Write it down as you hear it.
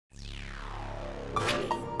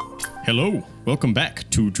Hello, welcome back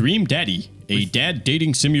to Dream Daddy, a dad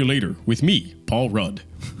dating simulator with me, Paul Rudd.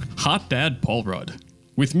 Hot Dad Paul Rudd.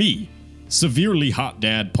 With me, severely hot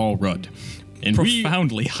dad Paul Rudd. And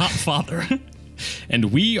Profoundly hot father. And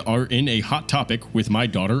we are in a hot topic with my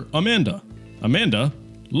daughter, Amanda. Amanda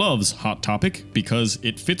loves Hot Topic because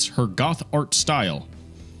it fits her goth art style.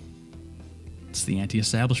 It's the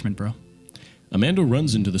anti-establishment, bro. Amanda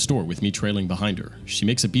runs into the store with me trailing behind her. She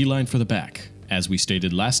makes a beeline for the back, as we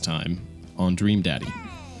stated last time on Dream Daddy.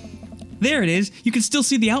 There it is. You can still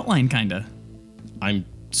see the outline, kinda. I'm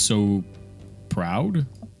so proud.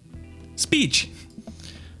 Speech.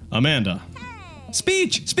 Amanda.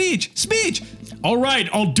 Speech! Speech! Speech! All right,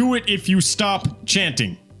 I'll do it if you stop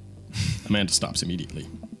chanting. Amanda stops immediately.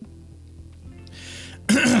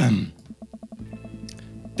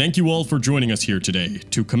 Thank you all for joining us here today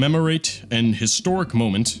to commemorate an historic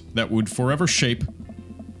moment that would forever shape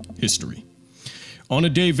history. On a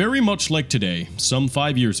day very much like today, some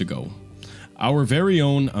 5 years ago, our very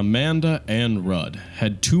own Amanda Ann Rudd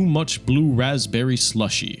had too much blue raspberry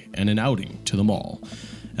slushy and an outing to the mall.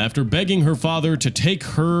 After begging her father to take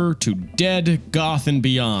her to Dead, Goth, and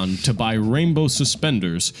Beyond to buy rainbow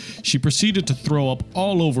suspenders, she proceeded to throw up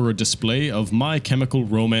all over a display of My Chemical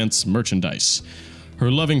Romance merchandise. Her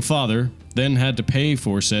loving father then had to pay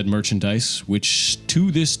for said merchandise, which to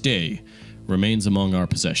this day remains among our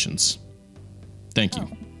possessions. Thank you.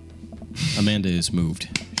 Amanda is moved.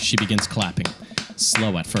 She begins clapping,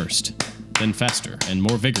 slow at first, then faster and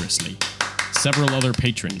more vigorously. Several other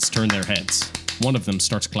patrons turn their heads. One of them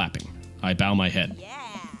starts clapping. I bow my head.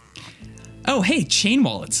 Oh, hey, chain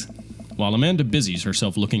wallets. While Amanda busies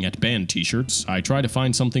herself looking at band t-shirts, I try to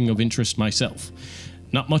find something of interest myself.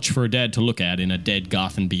 Not much for a dad to look at in a Dead,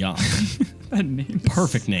 Goth, and Beyond. That name.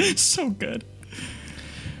 Perfect name. So good.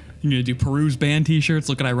 You're gonna do peruse band t-shirts,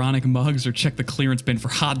 look at ironic mugs, or check the clearance bin for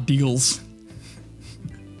hot deals.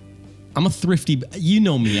 I'm a thrifty... You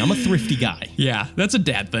know me, I'm a thrifty guy. Yeah, that's a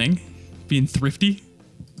dad thing. Being thrifty.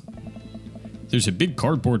 There's a big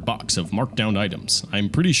cardboard box of marked down items. I'm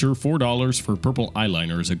pretty sure $4 for purple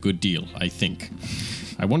eyeliner is a good deal, I think.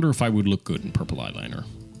 I wonder if I would look good in purple eyeliner.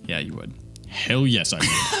 Yeah, you would. Hell yes, I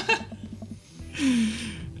would.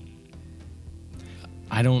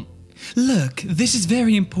 I don't... Look, this is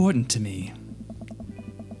very important to me.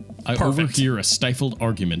 I overhear a stifled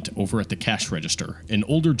argument over at the cash register. An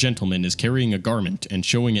older gentleman is carrying a garment and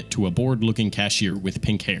showing it to a bored-looking cashier with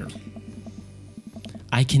pink hair.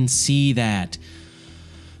 I can see that.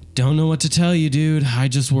 Don't know what to tell you, dude. I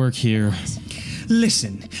just work here.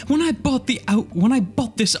 Listen, when I bought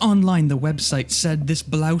this online, the website said this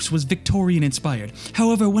blouse was Victorian inspired.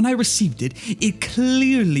 However, when I received it, it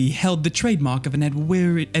clearly held the trademark of an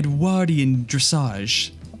Edwardian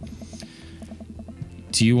dressage.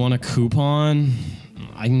 Do you want a coupon?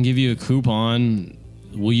 I can give you a coupon.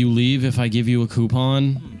 Will you leave if I give you a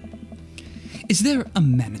coupon? Is there a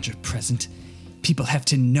manager present? People have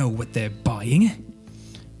to know what they're buying.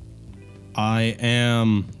 I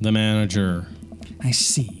am the manager. I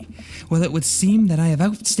see. Well, it would seem that I have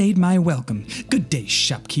outstayed my welcome. Good day,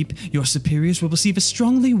 shopkeep. Your superiors will receive a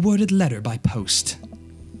strongly worded letter by post.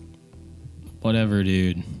 Whatever,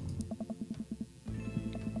 dude.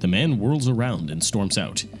 The man whirls around and storms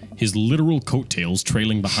out, his literal coattails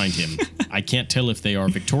trailing behind him. I can't tell if they are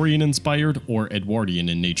Victorian-inspired or Edwardian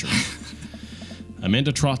in nature.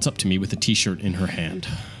 Amanda trots up to me with a t-shirt in her hand.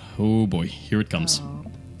 Oh boy, here it comes.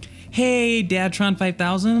 Hey, Dadtron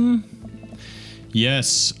 5000.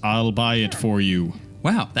 Yes, I'll buy it for you.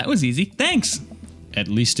 Wow, that was easy. Thanks. At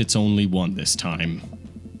least it's only one this time.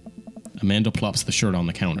 Amanda plops the shirt on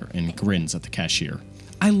the counter and grins at the cashier.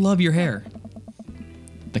 I love your hair.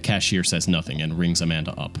 The cashier says nothing and rings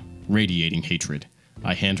Amanda up, radiating hatred.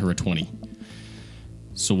 I hand her a 20.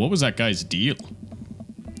 So what was that guy's deal?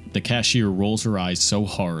 The cashier rolls her eyes so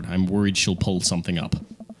hard, I'm worried she'll pull something up.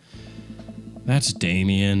 That's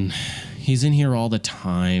Damien. He's in here all the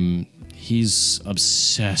time. He's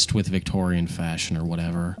obsessed with Victorian fashion or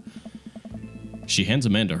whatever. She hands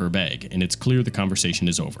Amanda her bag, and it's clear the conversation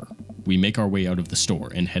is over. We make our way out of the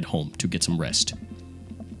store and head home to get some rest.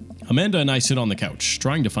 Amanda and I sit on the couch,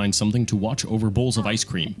 trying to find something to watch over bowls of ice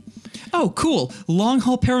cream. Oh, cool. Long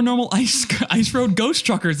Haul Paranormal Ice Road Ghost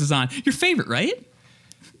Truckers is on. Your favorite, right?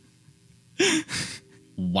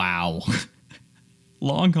 Wow.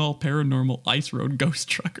 Long Haul Paranormal Ice Road Ghost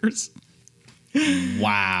Truckers.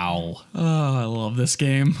 Wow. Oh, I love this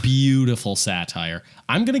game. Beautiful satire.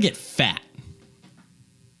 I'm gonna get fat.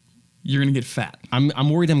 You're gonna get fat. I'm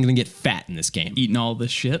worried I'm gonna get fat in this game. Eating all this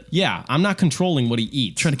shit? Yeah, I'm not controlling what he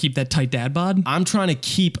eats. Trying to keep that tight dad bod? I'm trying to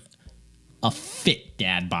keep a fit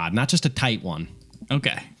dad bod, not just a tight one.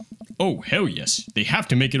 Okay. Oh, hell yes. They have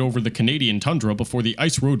to make it over the Canadian tundra before the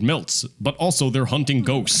ice road melts, but also they're hunting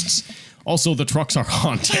ghosts. Also, the trucks are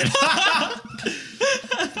haunted.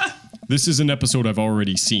 This is an episode I've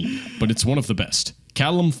already seen, but it's one of the best.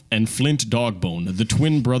 Callum and Flint Dogbone, the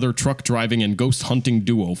twin brother truck driving and ghost hunting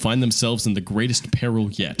duo, find themselves in the greatest peril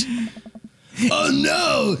yet. Oh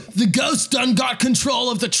no! The ghost done got control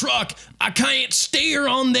of the truck! I can't steer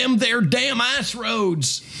on them there damn ice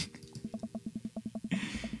roads!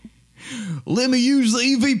 Let me use the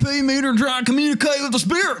EVP meter to try and communicate with the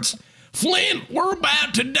spirits. Flint, we're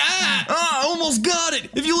about to die! I almost got it.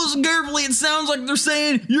 If you listen carefully, it sounds like they're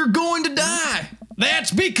saying you're going to die.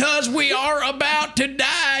 That's because we are about to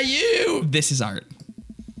die, you! This is art.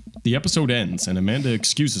 The episode ends, and Amanda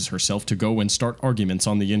excuses herself to go and start arguments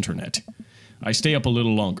on the internet. I stay up a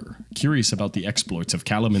little longer, curious about the exploits of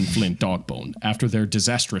Callum and Flint Dogbone after their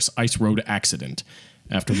disastrous ice road accident.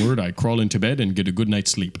 Afterward, I crawl into bed and get a good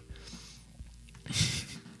night's sleep.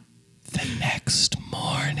 The next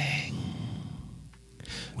morning,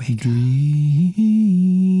 we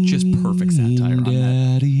dream. Just perfect satire on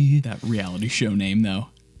that reality show name, though.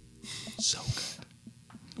 So good.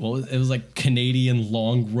 Well, it was like Canadian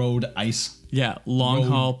long road ice. Yeah, long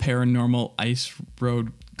haul paranormal ice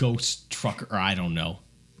road ghost trucker. Or I don't know.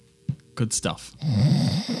 Good stuff.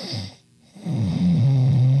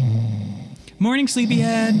 Morning,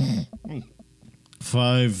 sleepyhead.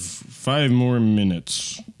 5 more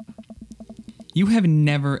minutes. You have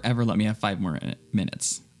never, ever let me have 5 more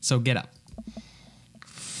minutes. So get up.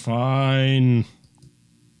 Fine.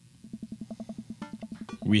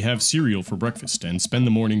 We have cereal for breakfast and spend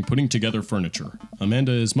the morning putting together furniture.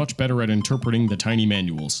 Amanda is much better at interpreting the tiny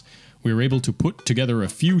manuals. We were able to put together a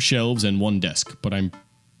few shelves and one desk, but I'm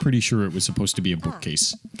pretty sure it was supposed to be a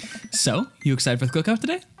bookcase. So, you excited for the cookout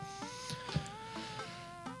today?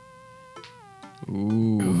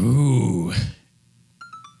 Ooh.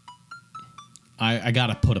 I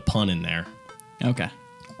gotta put a pun in there. Okay.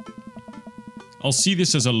 I'll see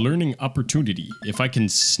this as a learning opportunity. If I can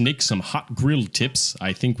snake some hot grill tips,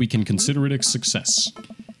 I think we can consider it a success.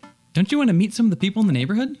 Don't you want to meet some of the people in the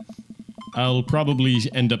neighborhood? I'll probably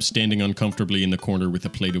end up standing uncomfortably in the corner with a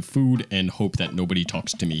plate of food and hope that nobody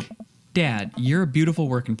talks to me. Dad, you're a beautiful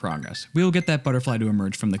work in progress. We'll get that butterfly to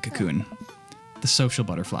emerge from the cocoon. The social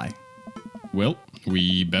butterfly. Well,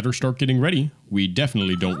 we better start getting ready. We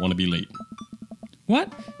definitely don't want to be late.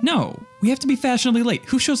 What? No, we have to be fashionably late.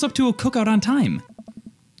 Who shows up to a cookout on time?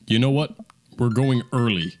 You know what? We're going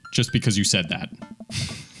early, just because you said that.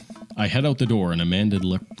 I head out the door and Amanda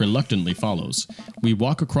reluctantly follows. We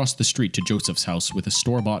walk across the street to Joseph's house with a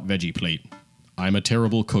store-bought veggie plate. I'm a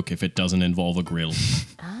terrible cook if it doesn't involve a grill.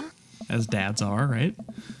 As dads are, right?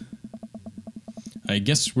 I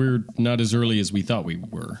guess we're not as early as we thought we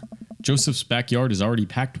were. Joseph's backyard is already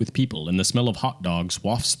packed with people and the smell of hot dogs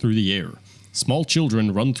wafts through the air. Small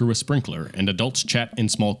children run through a sprinkler, and adults chat in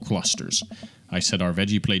small clusters. I set our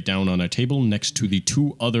veggie plate down on a table next to the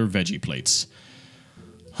 2 other veggie plates.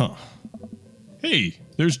 Huh. Hey,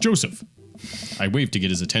 there's Joseph. I wave to get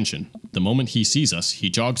his attention. The moment he sees us, he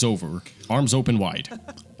jogs over, arms open wide.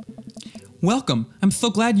 Welcome. I'm so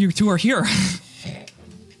glad you 2 are here.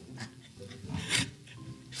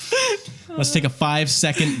 Let's take a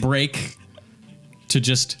 5-second break to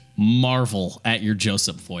just marvel at your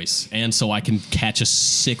Joseph voice, and so I can catch a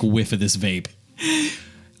sick whiff of this vape.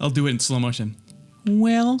 I'll do it in slow motion.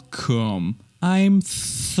 Welcome. I'm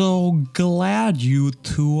so glad you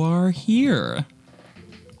 2 are here.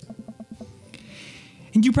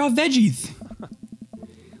 And you brought veggies.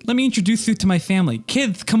 Let me introduce you to my family.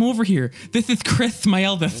 Kids, come over here. This is Chris, my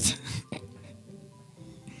eldest.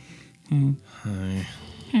 Hi.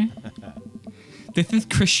 This is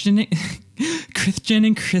Christian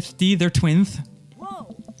and Christy. They're twins.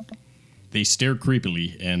 Whoa. They stare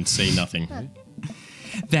creepily and say nothing.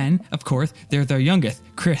 Then, of course, there's our youngest,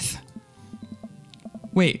 Chris.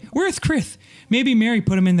 Wait, where's Chris? Maybe Mary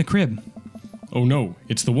put him in the crib. Oh no,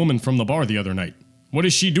 it's the woman from the bar the other night. What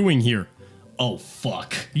is she doing here? Oh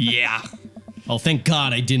fuck. Yeah. Oh, thank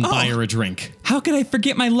God I didn't buy her a drink. How could I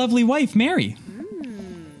forget my lovely wife, Mary?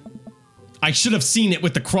 I should have seen it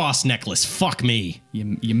with the cross necklace. Fuck me.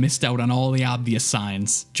 You missed out on all the obvious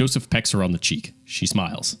signs. Joseph pecks her on the cheek. She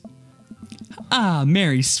smiles. Ah,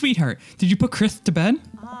 Mary, sweetheart. Did you put Chris to bed?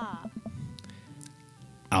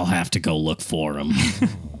 I'll have to go look for him.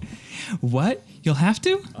 What? You'll have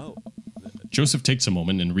to? Joseph takes a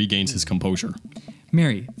moment and regains his composure.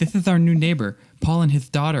 Mary, this is our new neighbor, Paul and his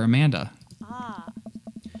daughter, Amanda.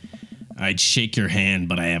 I'd shake your hand,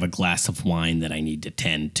 but I have a glass of wine that I need to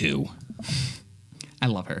tend to. I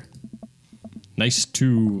love her. Nice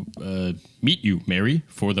to meet you, Mary,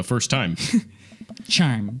 for the first time.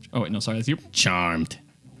 Charmed. Oh, wait, no, sorry, that's you. Charmed.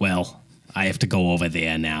 Well, I have to go over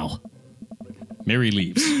there now. Mary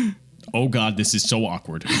leaves. Oh God, this is so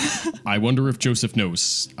awkward. I wonder if Joseph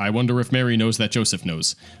knows. I wonder if Mary knows that Joseph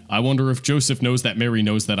knows. I wonder if Joseph knows that Mary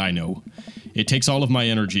knows that I know. It takes all of my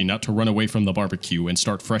energy not to run away from the barbecue and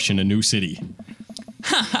start fresh in a new city.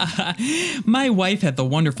 My wife had the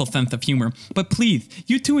wonderful sense of humor, but please,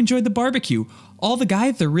 you two enjoyed the barbecue. All the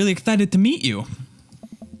guys are really excited to meet you.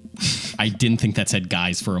 I didn't think that said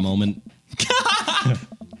guys for a moment.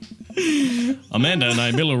 Amanda and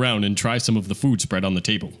I mill around and try some of the food spread on the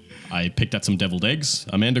table. I picked at some deviled eggs.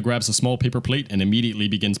 Amanda grabs a small paper plate and immediately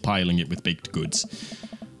begins piling it with baked goods.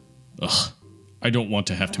 Ugh, I don't want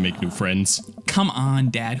to have to make new friends. Come on,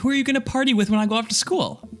 Dad. Who are you going to party with when I go off to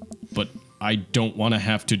school? But I don't want to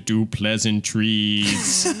have to do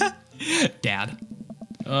pleasantries. Dad.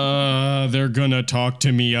 They're gonna talk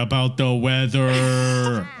to me about the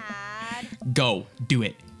weather. Go. Do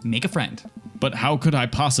it. Make a friend. But how could I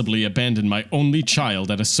possibly abandon my only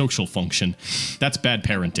child at a social function? That's bad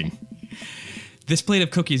parenting. This plate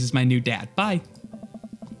of cookies is my new dad. Bye.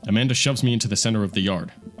 Amanda shoves me into the center of the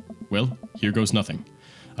yard. Well, here goes nothing.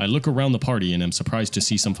 I look around the party and am surprised to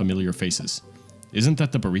see some familiar faces. Isn't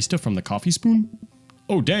that the barista from the Coffee Spoon?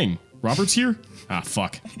 Oh, dang. Robert's here? Ah,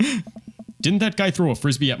 fuck. Didn't that guy throw a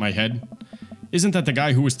frisbee at my head? Isn't that the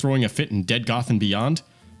guy who was throwing a fit in Dead Goth and Beyond?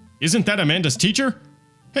 Isn't that Amanda's teacher?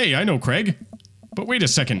 Hey, I know Craig. But wait a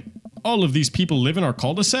second. All of these people live in our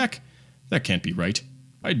cul-de-sac? That can't be right.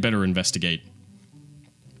 I'd better investigate.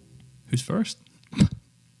 Who's first?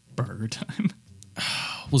 Burger time.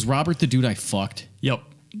 Was Robert the dude I fucked? Yep.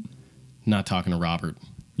 Not talking to Robert.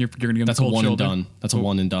 You're gonna give him That's the a cold one shoulder. and done. That's a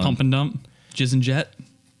one and done. Pump and dump. Jizz and jet.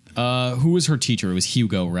 Who was her teacher? It was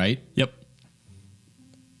Hugo, right? Yep.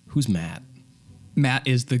 Who's Matt? Matt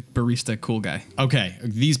is the barista cool guy. Okay,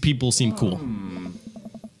 these people seem cool.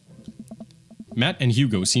 Matt and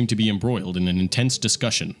Hugo seem to be embroiled in an intense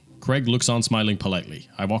discussion. Craig looks on smiling politely.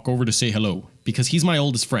 I walk over to say hello, because he's my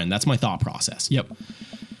oldest friend. That's my thought process. Yep.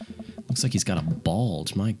 Looks like he's got a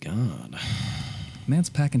bulge. My God. Matt's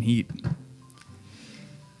packing heat.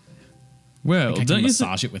 Well, I can don't you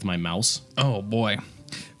massage it with my mouse. Oh, boy.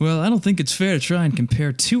 Well, I don't think it's fair to try and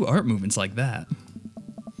compare two art movements like that.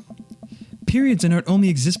 Periods in art only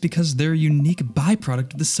exist because they're a unique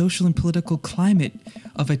byproduct of the social and political climate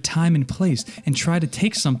of a time and place, and try to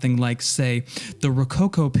take something like, say, the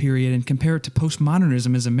Rococo period and compare it to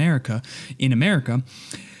postmodernism in America,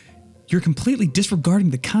 you're completely disregarding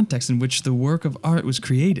the context in which the work of art was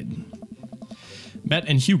created. Matt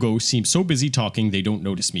and Hugo seem so busy talking they don't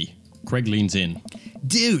notice me. Craig leans in.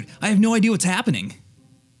 Dude, I have no idea what's happening.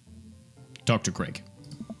 Talk to Craig.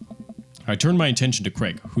 I turn my attention to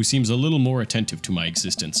Craig, who seems a little more attentive to my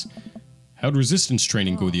existence. How'd resistance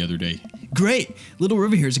training go the other day? Great. Little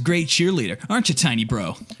River here's a great cheerleader, aren't you, tiny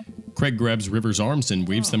bro? Craig grabs River's arms and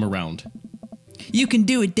waves them around. You can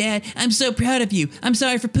do it, Dad. I'm so proud of you. I'm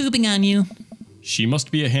sorry for pooping on you. She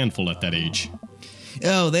must be a handful at that age.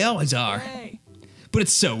 Oh, they always are. But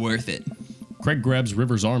it's so worth it. Craig grabs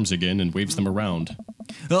River's arms again and waves them around.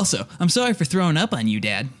 Also, I'm sorry for throwing up on you,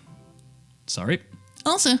 Dad. Sorry.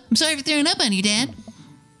 Also, I'm sorry for throwing up on you, Dad.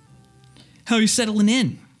 How are you settling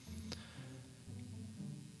in?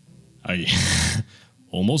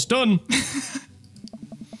 Almost done.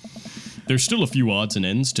 There's still a few odds and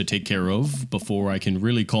ends to take care of before I can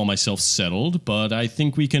really call myself settled, but I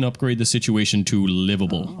think we can upgrade the situation to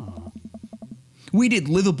livable. We did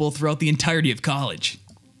livable throughout the entirety of college.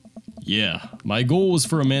 Yeah, my goal was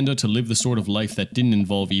for Amanda to live the sort of life that didn't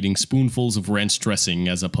involve eating spoonfuls of ranch dressing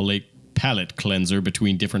as a palate cleanser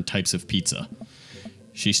between different types of pizza.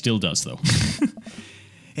 She still does, though.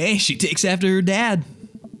 Hey, she takes after her dad.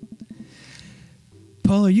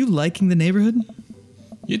 Paul, are you liking the neighborhood?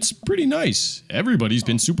 It's pretty nice. Everybody's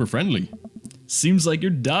been super friendly. Seems like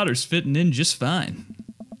your daughter's fitting in just fine.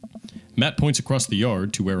 Matt points across the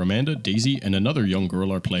yard to where Amanda, Daisy, and another young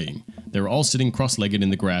girl are playing. They're all sitting cross-legged in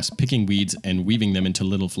the grass, picking weeds and weaving them into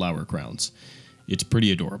little flower crowns. It's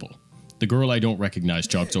pretty adorable. The girl I don't recognize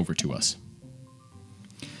jogs over to us.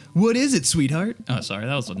 What is it, sweetheart? Oh, sorry,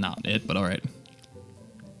 that was not it, but all right.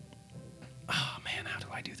 Oh, man, how do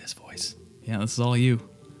I do this voice? Yeah, this is all you.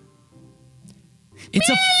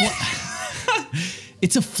 It's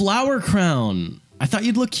it's a flower crown. I thought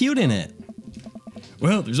you'd look cute in it.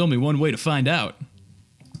 Well, there's only one way to find out.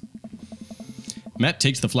 Matt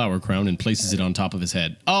takes the flower crown and places it on top of his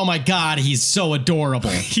head. Oh my God, he's so adorable.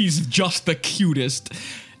 He's just the cutest.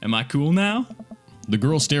 Am I cool now? The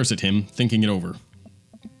girl stares at him, thinking it over.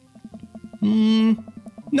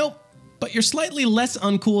 Nope. but you're slightly less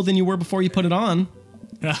uncool than you were before you put it on.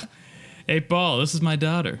 Hey, Paul, this is my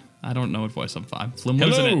daughter. I don't know what voice I'm losing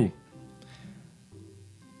it. Hello.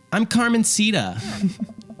 I'm Carmencita.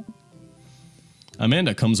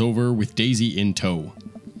 Amanda comes over with Daisy in tow.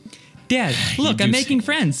 Dad, look, I'm making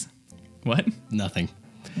friends. What? Nothing.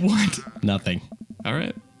 What? Nothing. All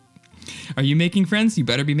right. Are you making friends? You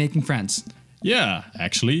better be making friends. Yeah,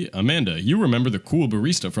 actually, Amanda, you remember the cool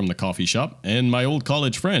barista from the coffee shop, and my old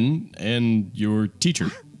college friend, and your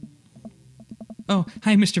teacher. Oh,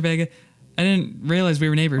 hi, Mr. Vega. I didn't realize we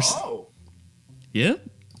were neighbors. Oh. Yep.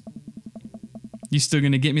 You still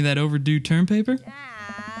gonna get me that overdue term paper?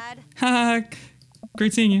 Dad. Ha!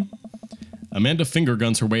 Great seeing you. Amanda finger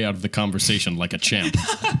guns her way out of the conversation like a champ.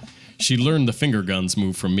 She learned the finger guns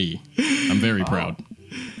move from me. I'm very proud.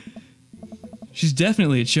 She's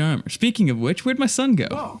definitely a charmer. Speaking of which, where'd my son go?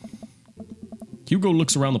 Oh. Hugo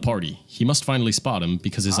looks around the party. He must finally spot him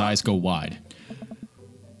because his eyes go wide.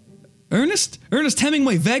 Ernest? Ernest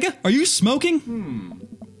Hemingway Vega? Are you smoking?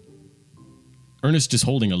 Ernest is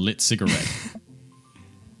holding a lit cigarette.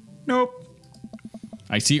 Nope.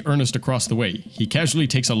 I see Ernest across the way. He casually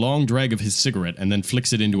takes a long drag of his cigarette and then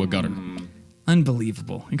flicks it into a gutter.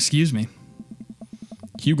 Unbelievable. Excuse me.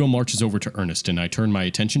 Hugo marches over to Ernest and I turn my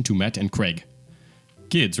attention to Matt and Craig.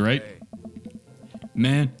 Kids, right?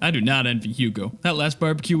 Man, I do not envy Hugo. That last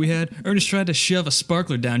barbecue we had, Ernest tried to shove a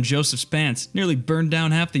sparkler down Joseph's pants, nearly burned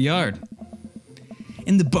down half the yard.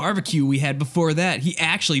 In the barbecue we had before that, he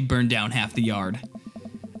actually burned down half the yard.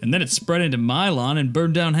 And then it spread into my lawn and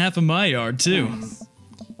burned down half of my yard, too.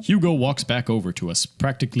 Hugo walks back over to us,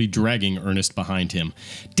 practically dragging Ernest behind him.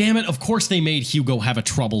 Damn it, of course they made Hugo have a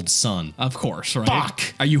troubled son. Of course, right? Fuck!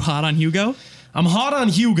 Are you hot on Hugo? I'm hot on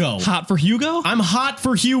Hugo. Hot for Hugo? I'm hot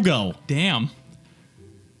for Hugo. Damn.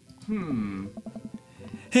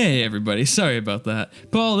 Hey, everybody. Sorry about that.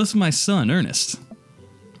 Paul, this is my son, Ernest.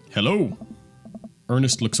 Hello.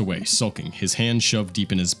 Ernest looks away, sulking, his hands shoved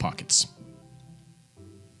deep in his pockets.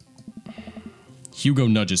 Hugo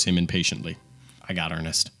nudges him impatiently. I got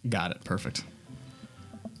Ernest. Got it. Perfect.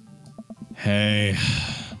 Hey.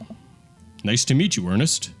 Nice to meet you,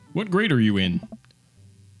 Ernest. What grade are you in?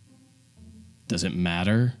 Does it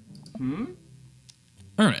matter?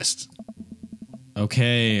 Ernest.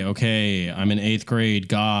 Okay. I'm in 8th grade.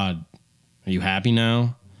 God. Are you happy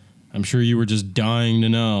now? I'm sure you were just dying to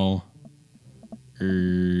know.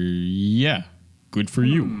 Yeah. Good for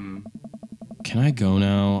you. Can I go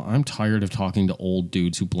now? I'm tired of talking to old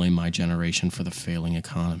dudes who blame my generation for the failing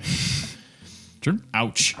economy. Sure.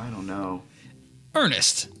 Ouch. I don't know.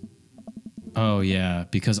 Ernest. Oh, yeah,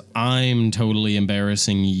 because I'm totally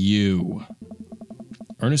embarrassing you.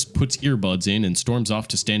 Ernest puts earbuds in and storms off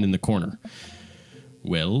to stand in the corner.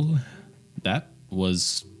 Well, that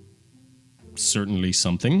was certainly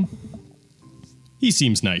something. He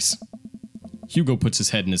seems nice. Hugo puts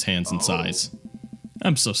his head in his hands and sighs.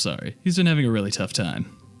 I'm so sorry. He's been having a really tough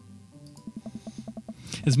time.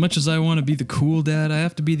 As much as I want to be the cool dad, I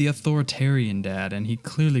have to be the authoritarian dad, and he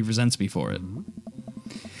clearly resents me for it.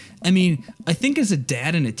 I mean, I think as a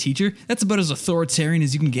dad and a teacher, that's about as authoritarian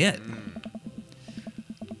as you can get.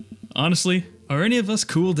 Honestly, are any of us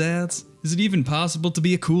cool dads? Is it even possible to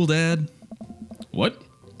be a cool dad? What?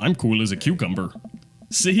 I'm cool as a cucumber.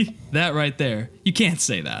 See? That right there. You can't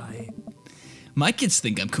say that. My kids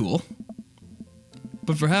think I'm cool.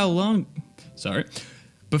 But for how long? Sorry.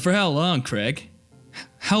 But for how long, Craig?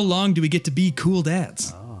 How long do we get to be cool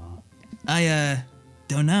dads? I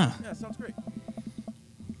don't know. Yeah, sounds great.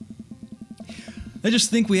 I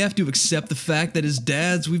just think we have to accept the fact that as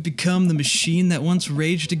dads, we've become the machine that once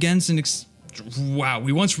raged against and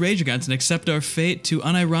we once raged against and accept our fate to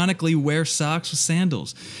unironically wear socks with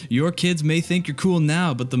sandals. Your kids may think you're cool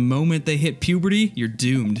now, but the moment they hit puberty, you're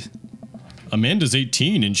doomed. Amanda's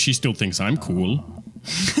 18 and she still thinks I'm cool.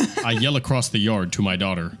 I yell across the yard to my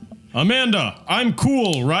daughter. Amanda, I'm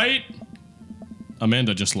cool, right?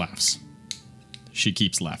 Amanda just laughs. She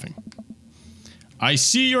keeps laughing. I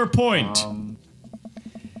see your point.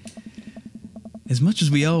 As much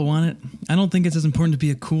as we all want it, I don't think it's as important to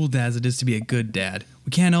be a cool dad as it is to be a good dad. We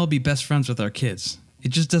can't all be best friends with our kids. It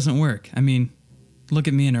just doesn't work. I mean, look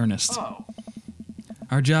at me and Ernest. Oh.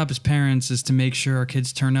 Our job as parents is to make sure our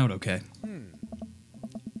kids turn out okay.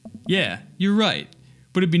 Yeah, you're right.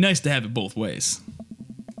 But it'd be nice to have it both ways.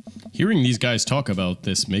 Hearing these guys talk about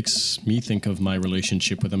this makes me think of my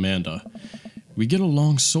relationship with Amanda. We get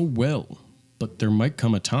along so well, but there might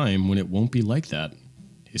come a time when it won't be like that.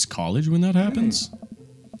 Is college when that happens?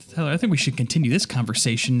 Tyler, I think we should continue this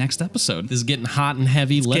conversation next episode. This is getting hot and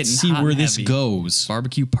heavy. Let's see where this goes.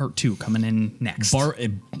 Barbecue Part 2 coming in next.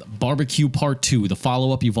 Barbecue Part 2, the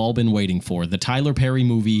follow-up you've all been waiting for. The Tyler Perry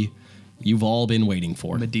movie you've all been waiting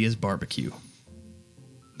for. Medea's Barbecue.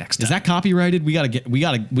 Next time. Is that copyrighted? We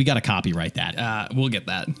gotta copyright that. We'll get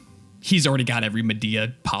that. He's already got every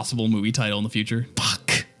Medea possible movie title in the future.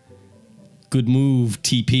 Fuck. Good move,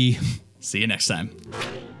 TP. See you next time.